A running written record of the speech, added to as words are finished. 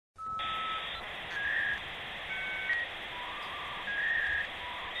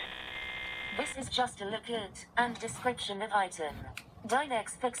This is just a look at and description of item.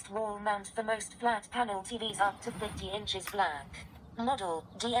 Dynex fixed wall mount for most flat panel TVs up to 50 inches black. Model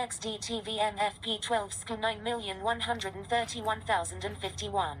DX-DTVMFP12 SKU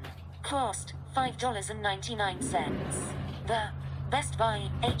 9,131,051. Cost $5.99. The Best Buy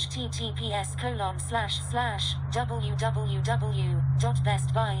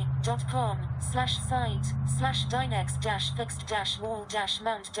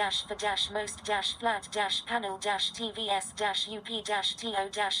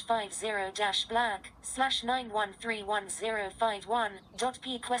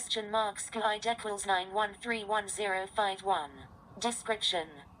Description: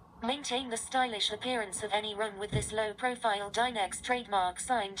 maintain the stylish appearance of any room with this low-profile Dynex trademark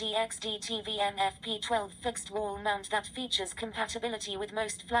sign DX-DTVMFP12 fixed wall mount that features compatibility with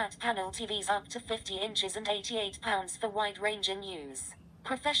most flat panel TVs up to 50 inches and 88 pounds for wide-ranging use.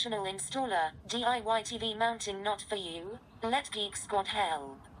 Professional installer, DIY TV mounting not for you? Let Geek Squad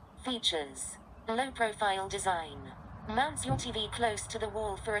help. Features: low-profile design. Mounts your TV close to the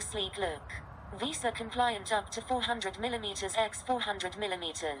wall for a sleek look. VESA compliant up to 400mm x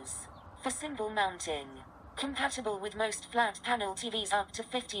 400mm. For simple mounting. Compatible with most flat panel TVs up to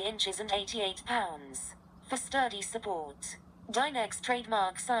 50 inches and 88 pounds. For sturdy support. Dynex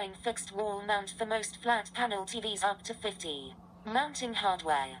trademark sign fixed wall mount for most flat panel TVs up to 50. Mounting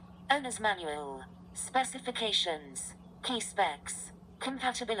hardware. Owner's manual. Specifications. Key specs.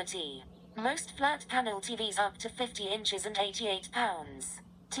 Compatibility. Most flat panel TVs up to 50 inches and 88 pounds.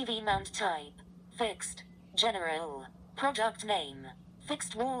 TV mount type. Fixed. General. Product name.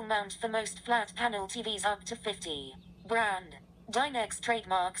 Fixed wall mount for most flat panel TVs up to 50. Brand. Dynex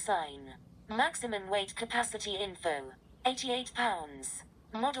trademark sign. Maximum weight capacity info. 88 pounds.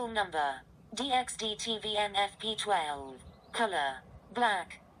 Model number. DX-DTVMFP12. Color.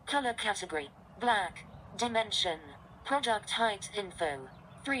 Black. Color category. Black. Dimension. Product height info.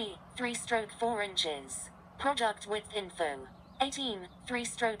 3/4 inches. Product width info.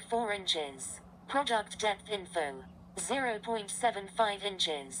 3/4 inches. Product depth info. 0.75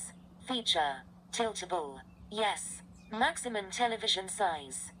 inches. Feature. Tiltable. Yes. Maximum television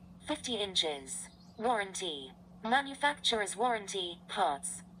size. 50 inches. Warranty. Manufacturer's warranty,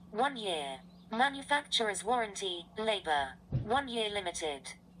 parts. 1 year. Manufacturer's warranty, labor. 1 year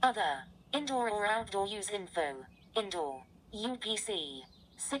limited. Other. Indoor or outdoor use info. Indoor. UPC.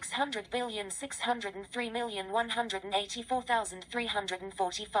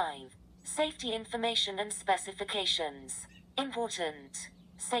 600,603,184,345. Safety information and specifications. Important.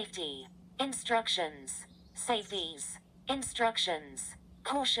 Safety. Instructions. Safeties. Instructions.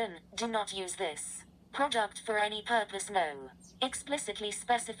 Caution, do not use this product for any purpose. No. Explicitly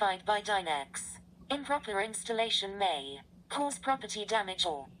specified by Dynex. Improper installation may cause property damage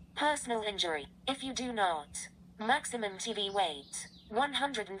or personal injury. If you do not. Maximum TV weight.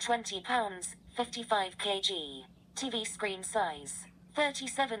 120 pounds, 55 kg. TV screen size.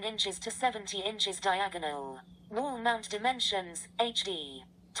 37 inches to 70 inches diagonal. Wall mount dimensions, HD.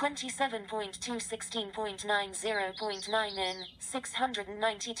 27.2 16.90.9 in,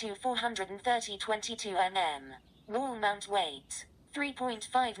 692 430 22 mm. Wall mount weight.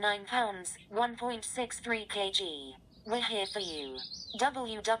 3.59 pounds, 1.63 kg. We're here for you.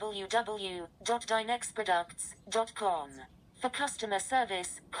 www.dynexproducts.com. For customer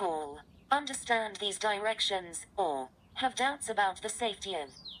service, call. Understand these directions, or have doubts about the safety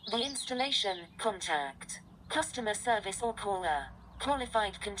of the installation, contact customer service or caller.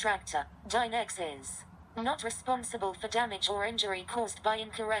 Qualified contractor. Dynex is not responsible for damage or injury caused by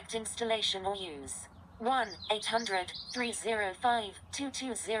incorrect installation or use.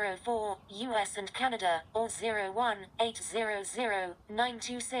 1-800-305-2204, US and Canada, or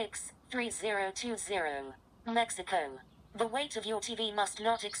 01-800-926-3020. Mexico. The weight of your TV must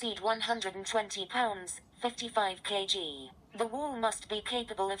not exceed 120 pounds, 55 kg. The wall must be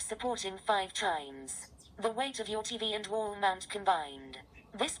capable of supporting 5 times the weight of your TV and wall mount combined.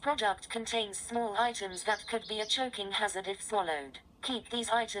 This product contains small items that could be a choking hazard if swallowed. Keep these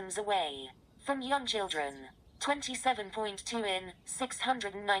items away from young children. 27.2 in,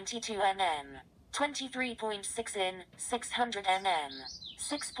 692 mm. 23.6 in, 600 mm.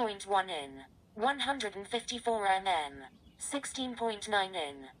 6.1 in, 154 mm. 16.9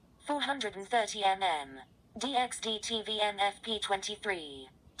 in, 430 mm. DX-DTVMFP23.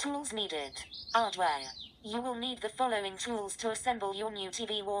 Tools needed. Hardware. You will need the following tools to assemble your new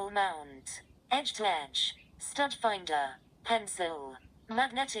TV wall mount. Edge-to-edge. Stud finder. Pencil.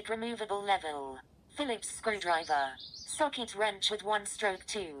 Magnetic removable level. Phillips screwdriver. Socket wrench with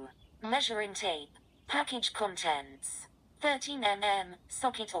 1/2. Measuring tape. Package contents. 13 mm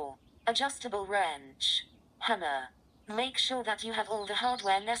socket or Adjustable wrench. Hammer. Make sure that you have all the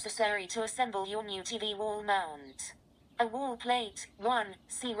hardware necessary to assemble your new TV wall mount. A wall plate, 1,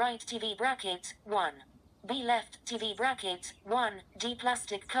 C right TV bracket, 1. B left TV bracket, 1, D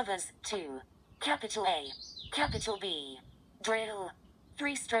plastic covers, 2. Capital A. Capital B. Drill.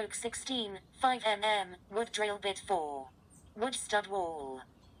 3-stroke 16, 5 mm, wood drill bit 4. Wood stud wall.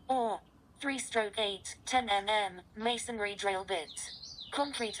 Or 3-stroke 8, 10 mm, masonry drill bit.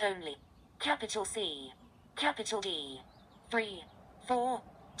 Concrete only. Capital C. Capital D. 3, 4.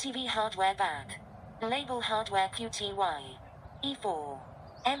 TV hardware bag. Label hardware QTY. E4.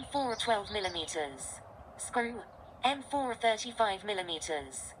 M4 12 mm. Screw. M4 35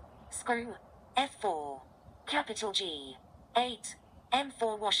 mm. Screw. F4. Capital G. 8.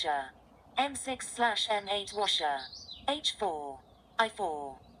 M4 washer. M6/M8 washer. H4.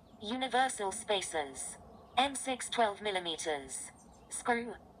 I4. Universal spacers. M6 12 mm.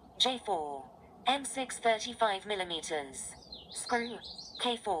 Screw. J4. M6 35 mm. Screw.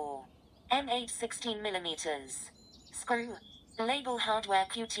 K4. M8 16 mm. Screw. Label hardware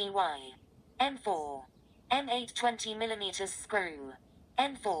QTY. M4. M8 20 mm screw.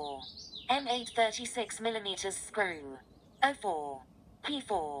 M4. M8 36 mm screw. O4.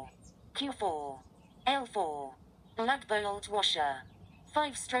 P4. Q4. L4. Lag bolt washer.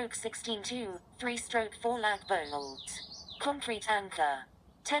 5-stroke 16-2, 3-stroke 4 lag bolt. Concrete anchor.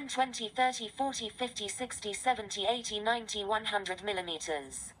 10, 20, 30, 40, 50, 60, 70, 80, 90, 100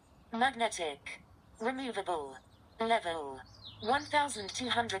 mm. Magnetic. Removable. Level.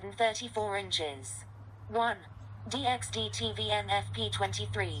 1234 inches. 1.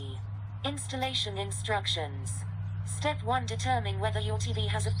 DX-DTVMFP12. Installation instructions. Step 1. Determine whether your TV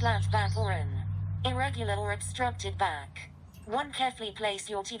has a flat back or an irregular or obstructed back. 1. Carefully place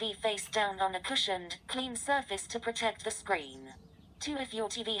your TV face down on a cushioned, clean surface to protect the screen. 2. If your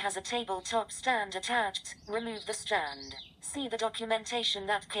TV has a tabletop stand attached, remove the stand. See the documentation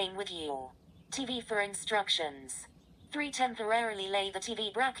that came with your TV for instructions. 3. Temporarily lay the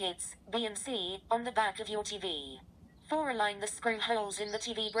TV brackets, B and C, on the back of your TV. 4. Align the screw holes in the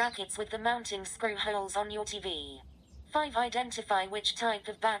TV brackets with the mounting screw holes on your TV. 5. Identify which type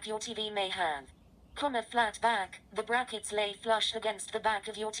of back your TV may have. Flat back, the brackets lay flush against the back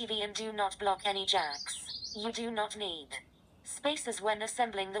of your TV and do not block any jacks. You do not need spacers when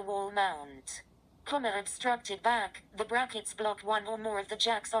assembling the wall mount. Obstructed back, the brackets block one or more of the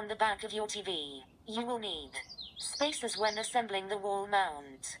jacks on the back of your TV. You will need spacers when assembling the wall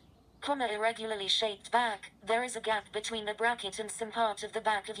mount. Irregularly shaped back, there is a gap between a bracket and some part of the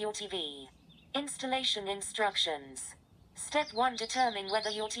back of your TV. Installation instructions. Step 1. Determine whether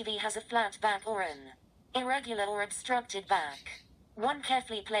your TV has a flat back or an irregular or obstructed back. 1.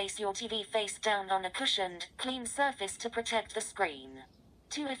 Carefully place your TV face down on a cushioned, clean surface to protect the screen.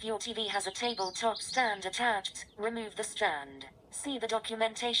 2. If your TV has a tabletop stand attached, remove the stand. See the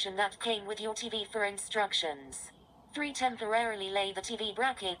documentation that came with your TV for instructions. 3. Temporarily lay the TV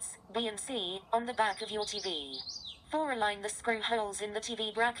brackets, B and C, on the back of your TV. 4. Align the screw holes in the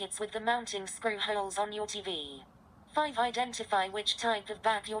TV brackets with the mounting screw holes on your TV. 5. Identify which type of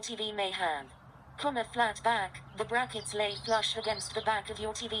back your TV may have. Flat back, the brackets lay flush against the back of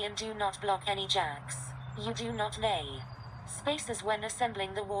your TV and do not block any jacks. You do not lay spacers when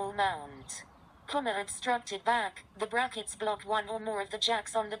assembling the wall mount. Obstructed back, the brackets block one or more of the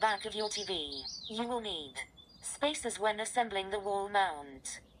jacks on the back of your TV. You will need spacers when assembling the wall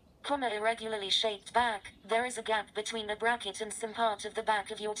mount. Irregularly shaped back, there is a gap between a bracket and some part of the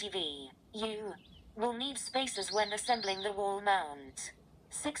back of your TV. You will need spacers when assembling the wall mount.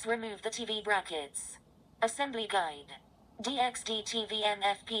 6. Remove the TV brackets. Assembly Guide.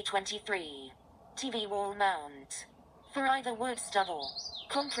 DX-DTVMFP12. TV wall mount. For either wood stud or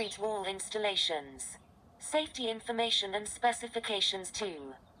concrete wall installations. Safety information and specifications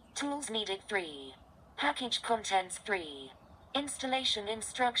 2. Tools needed 3. Package contents 3. Installation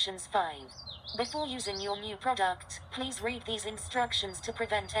instructions 5. Before using your new product, please read these instructions to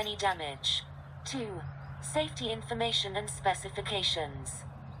prevent any damage. 2. Safety information and specifications.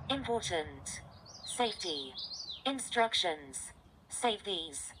 Important. Safety. Instructions. Save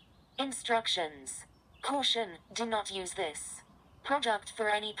these instructions. Caution, do not use this product for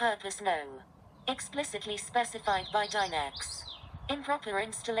any purpose. No. Explicitly specified by Dynex. Improper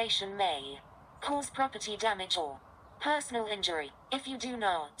installation may cause property damage or personal injury. If you do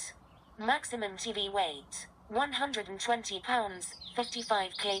not. Maximum TV weight, 120 pounds,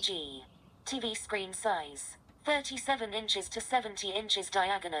 55 kg. TV screen size, 37 inches to 70 inches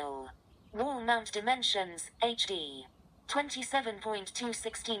diagonal. Wall mount dimensions, HD. 27.2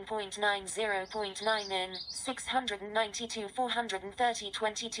 16.90.9 in, 692 430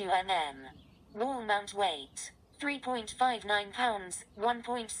 22 mm. Wall mount weight, 3.59 pounds,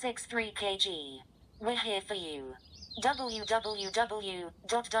 1.63 kg. We're here for you.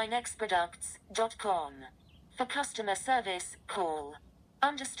 www.dynexproducts.com. For customer service, call.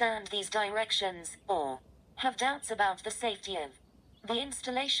 Understand these directions, or have doubts about the safety of the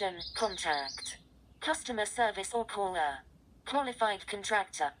installation, contact customer service or caller. Qualified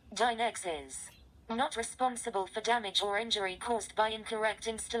contractor. Dynex is not responsible for damage or injury caused by incorrect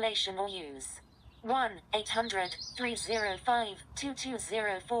installation or use.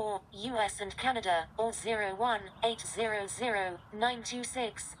 1-800-305-2204, US and Canada, or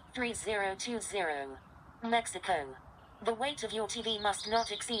 01-800-926-3020. Mexico. The weight of your TV must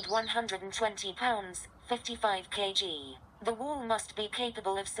not exceed 120 pounds, 55 kg. The wall must be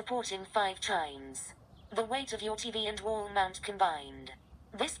capable of supporting 5 times the weight of your TV and wall mount combined.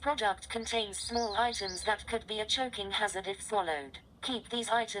 This product contains small items that could be a choking hazard if swallowed. Keep these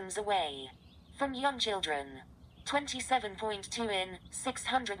items away from young children. 27.2 in,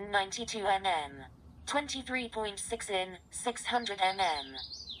 692 mm. 23.6 in, 600 mm.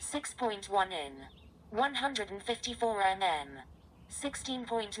 6.1 in, 154 mm.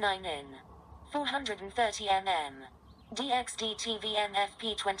 16.9 in, 430 mm.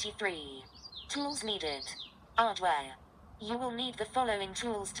 DX-DTVMFP12. Tools needed. Hardware. You will need the following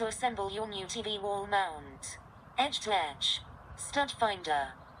tools to assemble your new TV wall mount. Edge to edge. Stud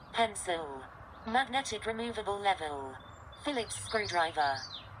finder. Pencil. Magnetic removable level. Phillips screwdriver.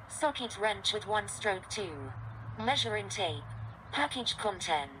 Socket wrench with 1/2. Measuring tape. Package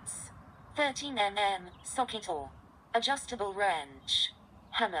contents. 13 mm socket or adjustable wrench.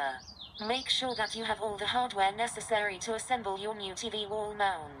 Hammer. Make sure that you have all the hardware necessary to assemble your new TV wall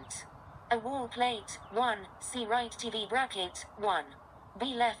mount. A wall plate, 1, C right TV bracket, 1.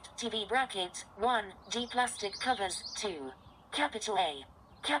 B left TV bracket, 1, D plastic covers, 2. Capital A.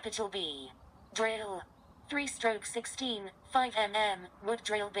 Capital B. Drill. 3/16, 5 mm, wood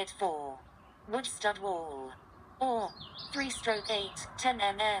drill bit 4. Wood stud wall. Or 3/8, 10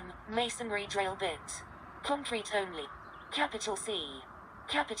 mm, masonry drill bit. Concrete only. Capital C.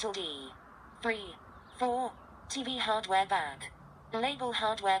 Capital D. 3. 4. TV hardware bag. Label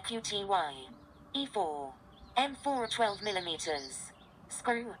hardware QTY. E4. M4 12 mm.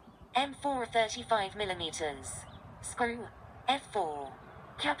 Screw. M4 35 mm. Screw. F4.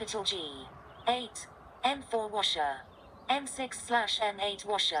 Capital G. 8. M4 washer. M6/M8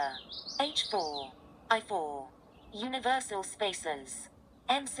 washer. H4. I4. Universal spacers.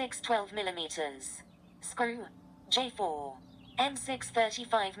 M6 12 mm. Screw. J4. M6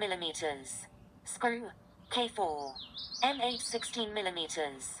 35 mm. Screw. K4. M8 16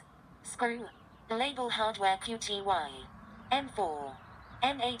 mm. Screw. Label hardware QTY. M4.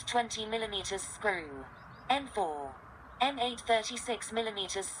 M8 20 mm screw. M4. M8 36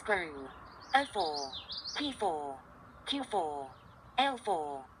 mm screw. O4. P4. Q4.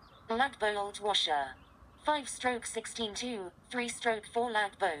 L4. Lag bolt washer. 5/16-2, 3/4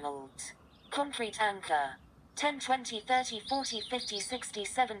 lag bolt. Concrete anchor. 10, 20, 30, 40, 50, 60,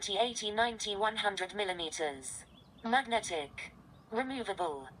 70, 80, 90, 100 mm. Magnetic.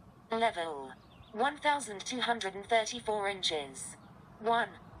 Removable. Level. 1234 inches. 1.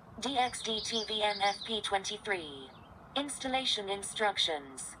 DX-DTVMFP12. Installation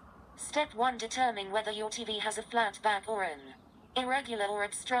instructions. Step 1. Determine whether your TV has a flat back or an irregular or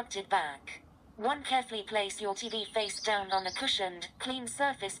obstructed back. 1. Carefully place your TV face down on a cushioned, clean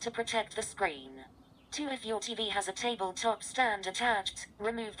surface to protect the screen. 2. If your TV has a tabletop stand attached,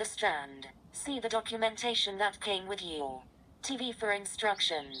 remove the stand. See the documentation that came with your TV for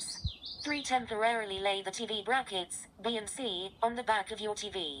instructions. 3. Temporarily lay the TV brackets, B and C, on the back of your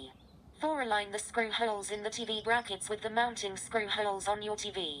TV. 4. Align the screw holes in the TV brackets with the mounting screw holes on your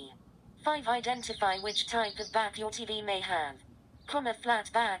TV. 5. Identify which type of back your TV may have.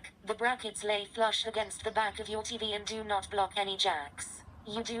 Flat back, the brackets lay flush against the back of your TV and do not block any jacks.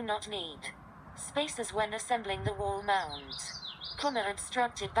 You do not need spacers when assembling the wall mount.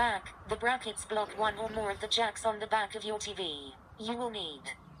 Obstructed back, the brackets block one or more of the jacks on the back of your TV. You will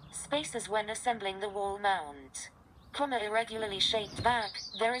need spacers when assembling the wall mount. Irregularly shaped back,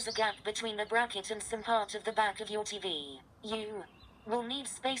 there is a gap between a bracket and some part of the back of your TV. You will need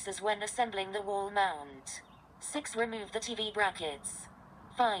spacers when assembling the wall mount. 6. Remove the TV brackets.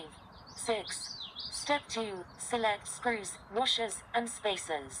 5. 6. Step 2. Select screws, washers, and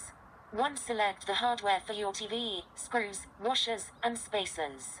spacers. 1. Select the hardware for your TV, screws, washers, and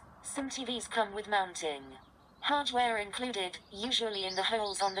spacers. Some TVs come with mounting hardware included, usually in the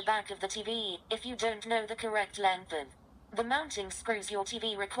holes on the back of the TV, if you don't know the correct length of The mounting screws your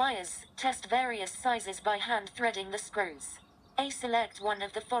TV requires. Test various sizes by hand threading the screws. A. Select one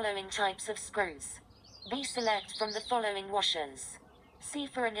of the following types of screws. B. Select from the following washers. C.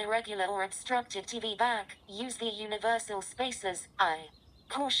 For an irregular or obstructed TV back, use the universal spacers. I.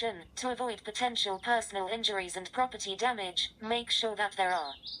 Caution, to avoid potential personal injuries and property damage, make sure that there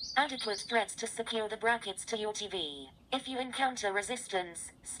are adequate threads to secure the brackets to your TV. If you encounter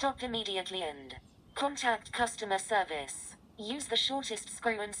resistance, stop immediately and contact customer service. Use the shortest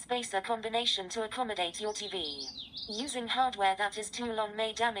screw and spacer combination to accommodate your TV. Using hardware that is too long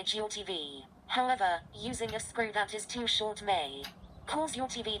may damage your TV. However, using a screw that is too short may cause your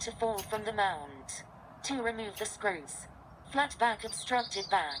TV to fall from the mount. To remove the screws. Flat back, obstructed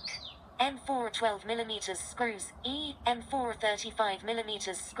back. M4 12mm screws, E. M4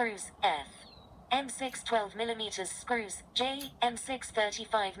 35mm screws, F. M6 12mm screws, J. M6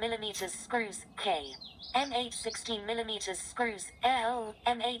 35mm screws, K. M8 16mm screws, L.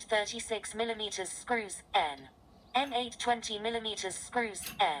 M8 36mm screws, N. M8 20mm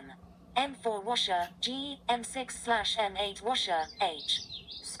screws, M. M4 washer, G. M6/M8 washer, H.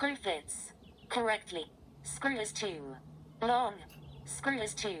 Screw fits correctly. Screw is too long. Screw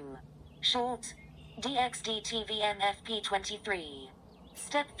is too short. DX-DTVMFP12.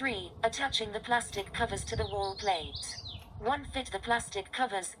 Step 3. Attaching the plastic covers to the wall plate. 1. Fit the plastic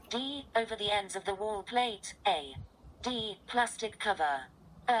covers, D, over the ends of the wall plate, A. D. Plastic cover.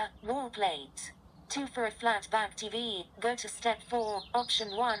 A. Wall plate. 2. For a flat back TV, go to Step 4,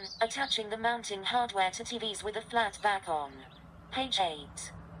 Option 1, attaching the mounting hardware to TVs with a flat back on page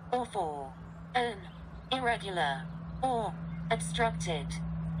 8. Or 4. An irregular or obstructed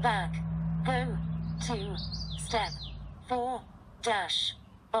back. Go to Step 4 dash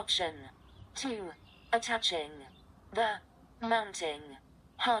Option 2. Attaching the mounting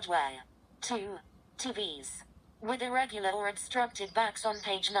hardware to TVs with irregular or obstructed backs on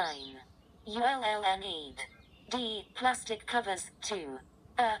page 9. ULL need D. Plastic covers, 2.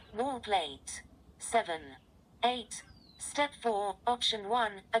 A. Wall plate. 7. 8. Step 4, Option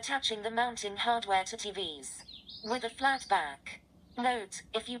 1, attaching the mounting hardware to TVs with a flat back. Note,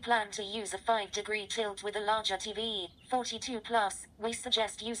 if you plan to use a 5-degree tilt with a larger TV, 42+, we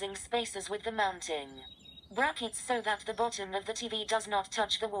suggest using spacers with the mounting brackets so that the bottom of the TV does not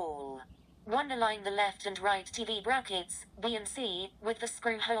touch the wall. 1. Align the left and right TV brackets, B and C, with the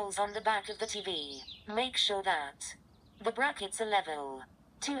screw holes on the back of the TV. Make sure that the brackets are level.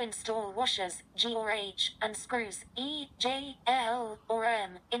 2. Install washers, G or H, and screws, E, J, L, or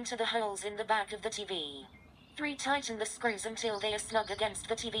M, into the holes in the back of the TV. 3. Tighten the screws until they are snug against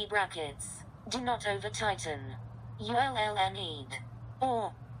the TV brackets. Do not over-tighten. ULL need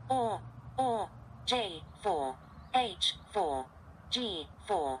or, J, 4, H, 4, G,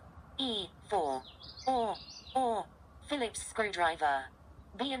 4, E, 4, or, Phillips screwdriver.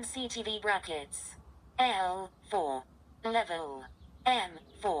 B and C TV brackets. L, 4, level. M,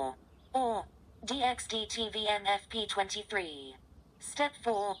 4, or, DX-DTVMFP12. Step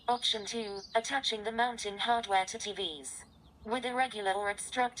 4, Option 2, attaching the mounting hardware to TVs with irregular or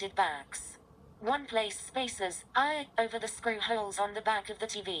obstructed backs. 1. Place spacers, I, over the screw holes on the back of the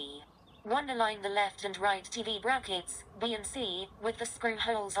TV. 1. Align the left and right TV brackets, B and C, with the screw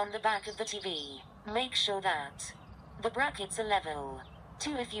holes on the back of the TV. Make sure that the brackets are level.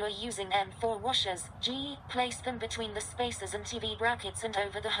 2. If you are using M4 washers, G, place them between the spacers and TV brackets and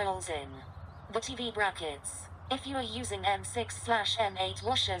over the holes in the TV brackets. If you are using M6/M8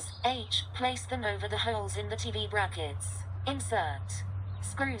 washers, H, place them over the holes in the TV brackets. Insert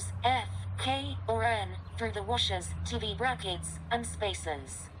screws, F, K, or N, through the washers, TV brackets, and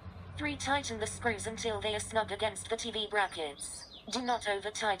spacers. 3. Tighten the screws until they are snug against the TV brackets. Do not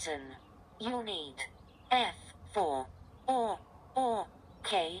over-tighten. You'll need F, 4, or,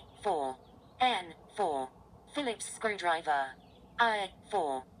 K, 4, N, 4, Phillips screwdriver. I,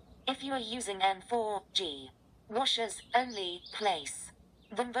 4. If you are using M4, G, washers, only, place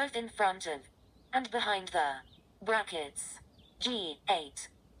them both in front of and behind the brackets. G, 8,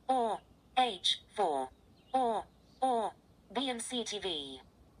 or, H, 4, or, B and C TV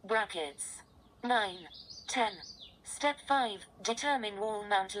brackets. 9, 10. Step 5, determine wall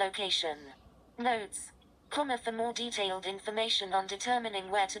mount location. Notes, for more detailed information on determining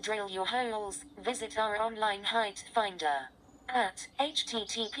where to drill your holes, visit our online height finder at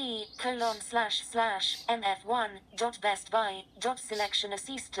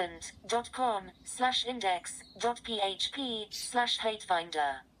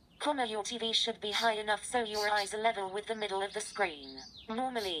Your TV should be high enough so your eyes are level with the middle of the screen.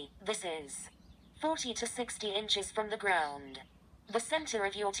 Normally, this is 40 to 60 inches from the ground. The center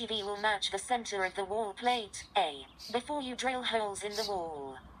of your TV will match the center of the wall plate, A, before you drill holes in the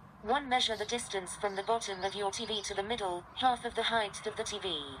wall. 1. Measure the distance from the bottom of your TV to the middle, half of the height of the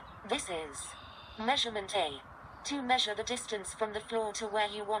TV. This is measurement A. 2. Measure the distance from the floor to where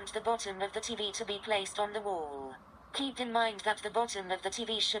you want the bottom of the TV to be placed on the wall. Keep in mind that the bottom of the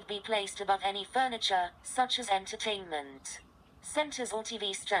TV should be placed above any furniture, such as entertainment centers or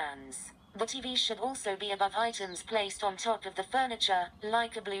TV stands. The TV should also be above items placed on top of the furniture,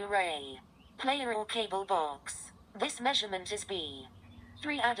 like a Blu-ray player or cable box. This measurement is B.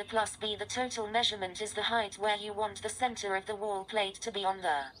 3. Add a plus B. The total measurement is the height where you want the center of the wall plate to be on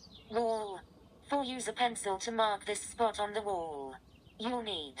the wall. 4. Use a pencil to mark this spot on the wall. You'll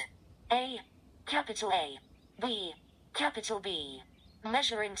need A. Capital A. B. Capital B.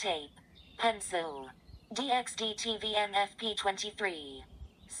 Measuring tape. Pencil. DX-DTVMFP12.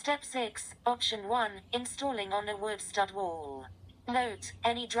 Step 6, Option 1, installing on a wood stud wall. Note,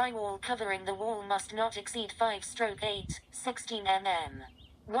 any drywall covering the wall must not exceed 5/8/16 mm.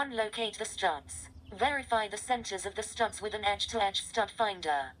 1. Locate the studs. Verify the centers of the studs with an edge-to-edge stud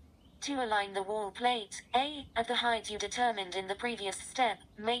finder. 2. Align the wall plate, A, at the height you determined in the previous step.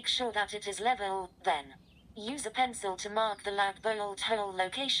 Make sure that it is level, then use a pencil to mark the lag bolt hole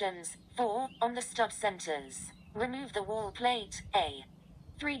locations. 4. On the stud centers. Remove the wall plate, A.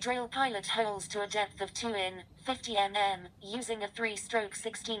 3. Drill pilot holes to a depth of 2 in, 50 mm, using a 3-stroke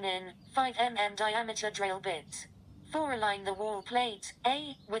 16 in, 5 mm diameter drill bit. 4. Align the wall plate,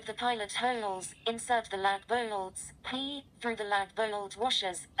 A, with the pilot holes. Insert the lag bolts, P, through the lag bolt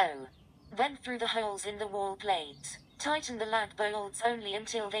washers, O. Then through the holes in the wall plate. Tighten the lag bolts only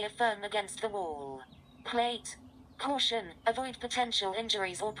until they are firm against the wall plate. Caution, avoid potential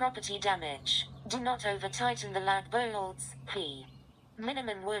injuries or property damage. Do not over-tighten the lag bolts, P.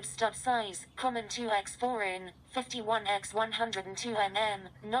 Minimum wood stud size, common 2x4 in, 51x102 mm,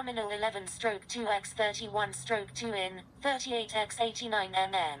 nominal 11/2x31/2 in, 38x89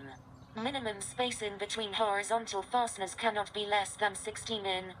 mm. Minimum spacing between horizontal fasteners cannot be less than 16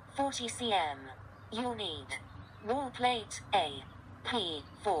 in, 40 cm. You'll need wall plate, A. P.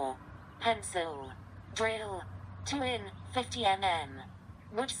 4. Pencil. Drill. 2 in, 50 mm.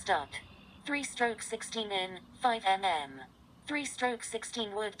 Wood stud. 3-stroke 16 in, 5 mm. 3-stroke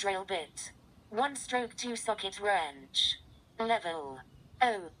 16 wood drill bit. 1-stroke 2-socket wrench. Level.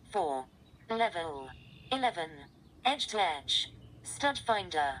 O. 4. Level. 11. Edge to edge. Stud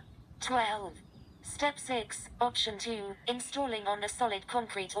finder. 12. Step 6, Option 2, installing on a solid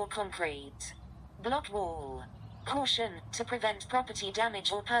concrete or concrete block wall. Caution, to prevent property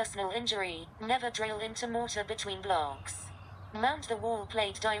damage or personal injury, never drill into mortar between blocks. Mount the wall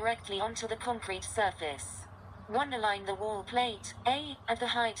plate directly onto the concrete surface. 1. Align the wall plate, A, at the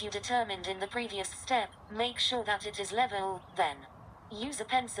height you determined in the previous step. Make sure that it is level, then use a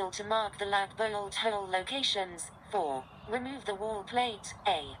pencil to mark the lag bolt hole locations. 4. Remove the wall plate,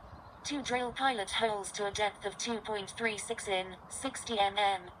 A. 2. Drill pilot holes to a depth of 2.36 in, 60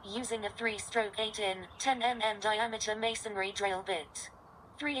 mm, using a 3-stroke 8 in, 10 mm diameter masonry drill bit.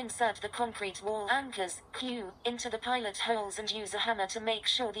 3. Insert the concrete wall anchors, Q, into the pilot holes and use a hammer to make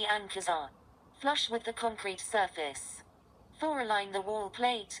sure the anchors are flush with the concrete surface. 4. Align the wall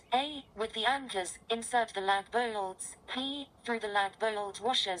plate, A, with the anchors. Insert the lag bolts, P, through the lag bolt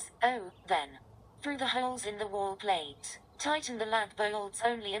washers, O, then through the holes in the wall plate. Tighten the lag bolts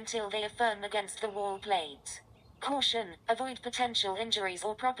only until they are firm against the wall plate. Caution, avoid potential injuries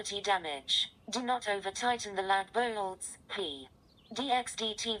or property damage. Do not over-tighten the lag bolts, P.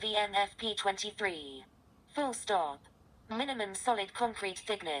 DX-DTVMFP12. Full stop. Minimum solid concrete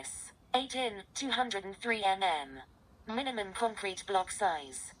thickness, 8 in, 203 mm. Minimum concrete block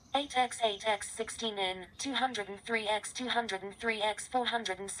size, 8x 16 in, 203x 203x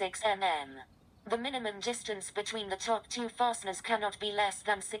 406 mm. The minimum distance between the top two fasteners cannot be less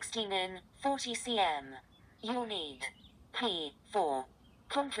than 16 in, 40 cm. You'll need P. 4.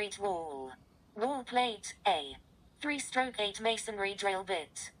 Concrete wall. Wall plate, A. 3-stroke 8 masonry drill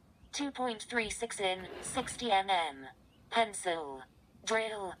bit. 2.36 in, 60 mm. Pencil.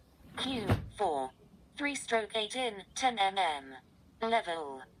 Drill. Q. 4. 3-stroke 8 in, 10 mm.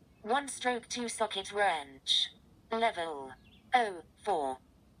 Level. 1-stroke 2-socket wrench. Level. O. 4.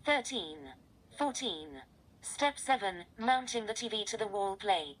 13. 14. Step 7, mounting the TV to the wall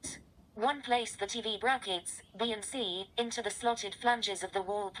plate. 1. Place the TV brackets, B and C, into the slotted flanges of the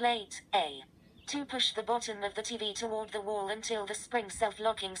wall plate, A. 2. Push the bottom of the TV toward the wall until the spring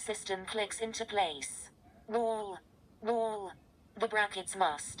self-locking system clicks into place. Wall. The brackets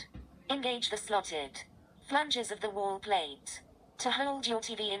must engage the slotted flanges of the wall plate to hold your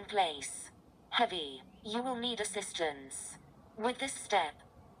TV in place. Heavy. You will need assistance. With this step,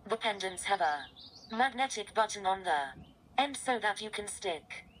 the pendants have a magnetic button on the end so that you can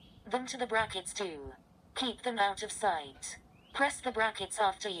stick them to the brackets to keep them out of sight. Press the brackets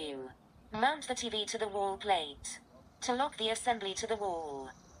after you mount the TV to the wall plate. To lock the assembly to the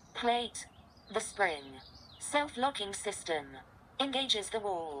wall plate, the spring self-locking system engages the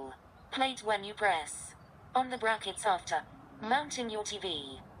wall plate when you press on the brackets after mounting your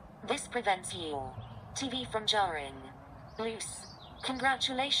TV. This prevents your TV from jarring loose.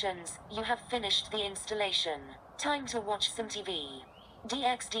 Congratulations, you have finished the installation. Time to watch some TV.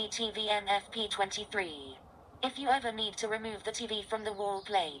 DX-DTVMFP12. If you ever need to remove the TV from the wall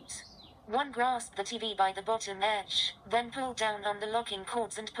plate, 1. Grasp the TV by the bottom edge, then pull down on the locking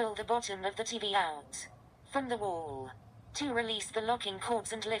cords and pull the bottom of the TV out from the wall. 2. Release the locking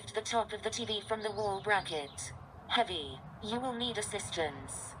cords and lift the top of the TV from the wall bracket. Heavy. You will need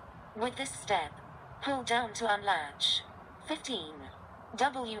assistance with this step. Pull down to unlatch. 15.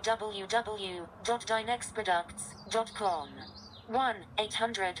 www.dynexproducts.com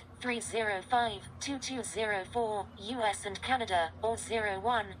 1-800-305-2204 US and Canada, or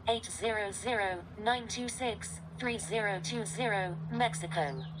 01-800-926-3020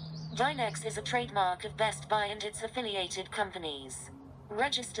 Mexico. Dynex is a trademark of Best Buy and its affiliated companies.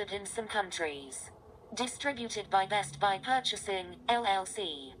 Registered in some countries. Distributed by Best Buy Purchasing,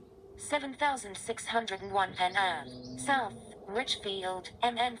 LLC. 7601 Penn Ave, South, Richfield,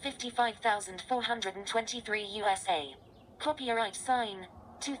 MN 55423 USA. Copyright sign,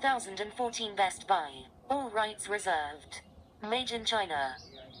 2014 Best Buy. All rights reserved. Made in China.